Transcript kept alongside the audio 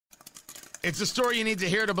It's a story you need to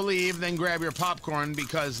hear to believe, then grab your popcorn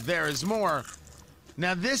because there is more.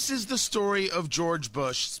 Now, this is the story of George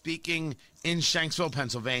Bush speaking in Shanksville,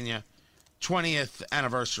 Pennsylvania, 20th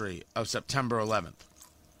anniversary of September 11th.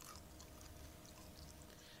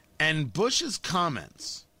 And Bush's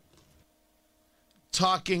comments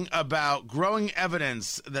talking about growing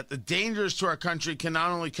evidence that the dangers to our country can not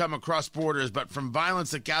only come across borders, but from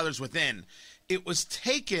violence that gathers within. It was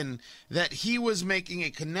taken that he was making a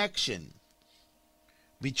connection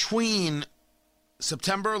between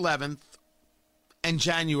September 11th and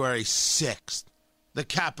January 6th, the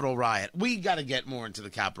Capitol riot. We got to get more into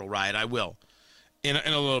the Capitol riot. I will in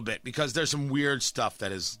a little bit because there's some weird stuff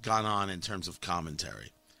that has gone on in terms of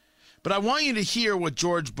commentary. But I want you to hear what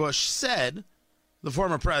George Bush said, the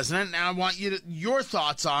former president. Now I want your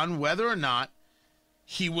thoughts on whether or not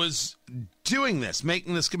he was doing this,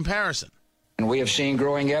 making this comparison. And we have seen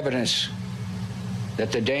growing evidence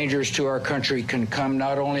that the dangers to our country can come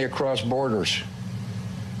not only across borders,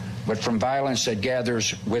 but from violence that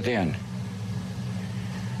gathers within.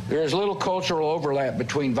 There is little cultural overlap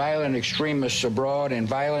between violent extremists abroad and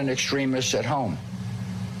violent extremists at home.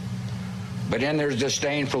 But in their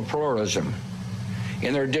disdain for pluralism,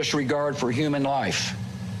 in their disregard for human life,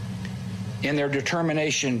 in their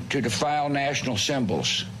determination to defile national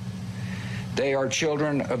symbols, they are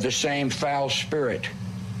children of the same foul spirit,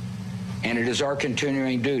 and it is our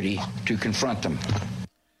continuing duty to confront them.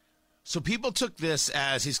 So people took this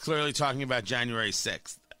as he's clearly talking about January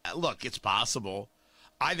 6th. Look, it's possible.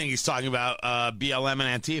 I think he's talking about BLM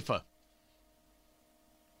and Antifa.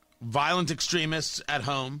 Violent extremists at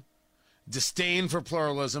home, disdain for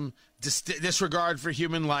pluralism, disregard for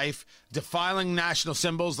human life, defiling national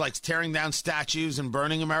symbols like tearing down statues and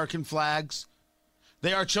burning American flags.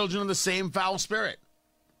 They are children of the same foul spirit.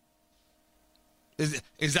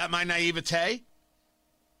 Is that my naivete?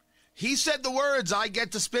 He said the words, I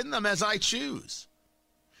get to spin them as I choose.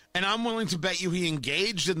 And I'm willing to bet you he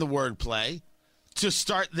engaged in the wordplay to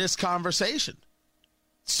start this conversation.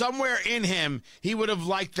 Somewhere in him, he would have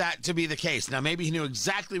liked that to be the case. Now, maybe he knew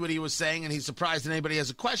exactly what he was saying, and he's surprised that anybody has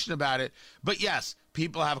a question about it. But yes,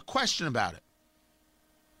 people have a question about it.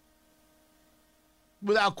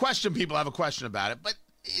 Without question, people have a question about it. But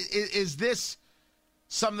is this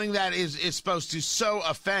something that is supposed to so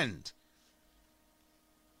offend?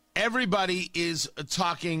 Everybody is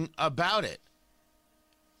talking about it,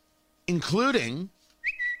 including...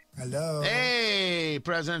 Hello. Hey,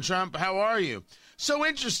 President Trump, how are you? So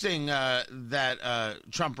interesting that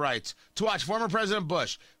Trump writes, to watch former President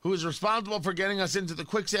Bush, who is responsible for getting us into the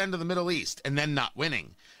quicksand of the Middle East and then not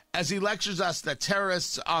winning, as he lectures us that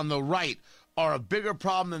terrorists on the right are a bigger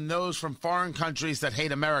problem than those from foreign countries that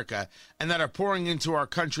hate America and that are pouring into our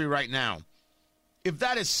country right now. If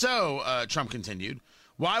that is so, Trump continued,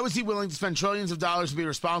 why was he willing to spend trillions of dollars to be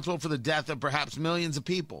responsible for the death of perhaps millions of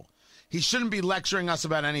people? He shouldn't be lecturing us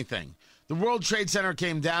about anything. The World Trade Center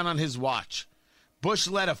came down on his watch. Bush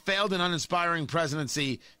led a failed and uninspiring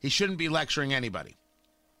presidency. He shouldn't be lecturing anybody.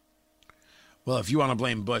 Well, if you want to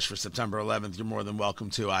blame Bush for September 11th, you're more than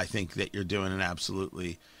welcome to. I think that you're doing an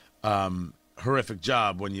absolutely horrific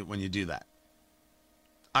job when you do that.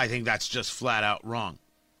 I think that's just flat out wrong.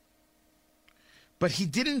 But he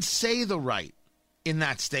didn't say the right in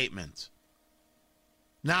that statement.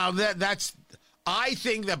 Now, that's... I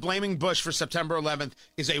think that blaming Bush for September 11th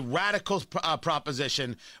is a radical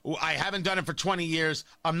proposition. I haven't done it for 20 years.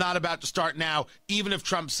 I'm not about to start now, even if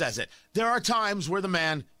Trump says it. There are times where the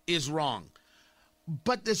man is wrong.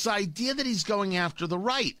 But this idea that he's going after the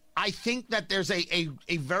right, I think that there's a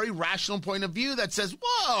very rational point of view that says,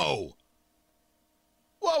 whoa,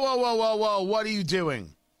 what are you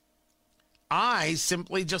doing? I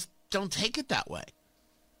simply just don't take it that way.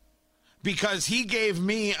 Because he gave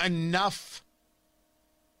me enough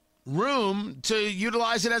room to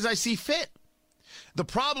utilize it as I see fit. The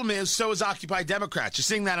problem is, so is Occupy Democrats. You're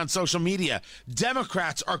seeing that on social media.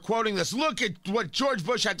 Democrats are quoting this. Look at what George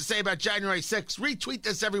Bush had to say about January 6th. Retweet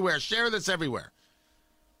this everywhere. Share this everywhere.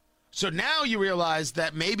 So now you realize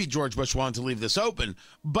that maybe George Bush wanted to leave this open,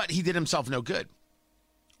 but he did himself no good.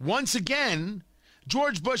 Once again,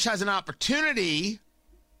 George Bush has an opportunity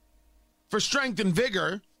for strength and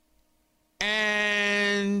vigor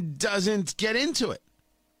and doesn't get into it.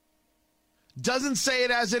 Doesn't say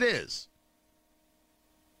it as it is.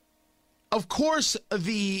 Of course,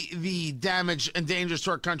 the damage and dangers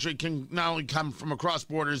to our country can not only come from across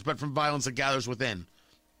borders, but from violence that gathers within.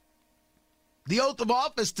 The oath of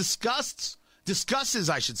office discusses,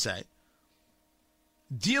 I should say,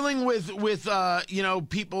 dealing with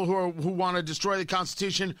people who want to destroy the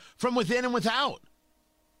Constitution from within and without.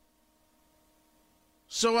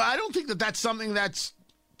 So I don't think that that's something that's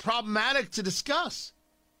problematic to discuss.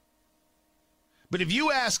 But if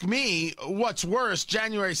you ask me what's worse,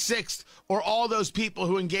 January 6th or all those people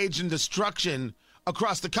who engaged in destruction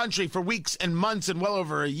across the country for weeks and months and well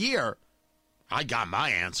over a year, I got my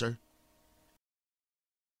answer.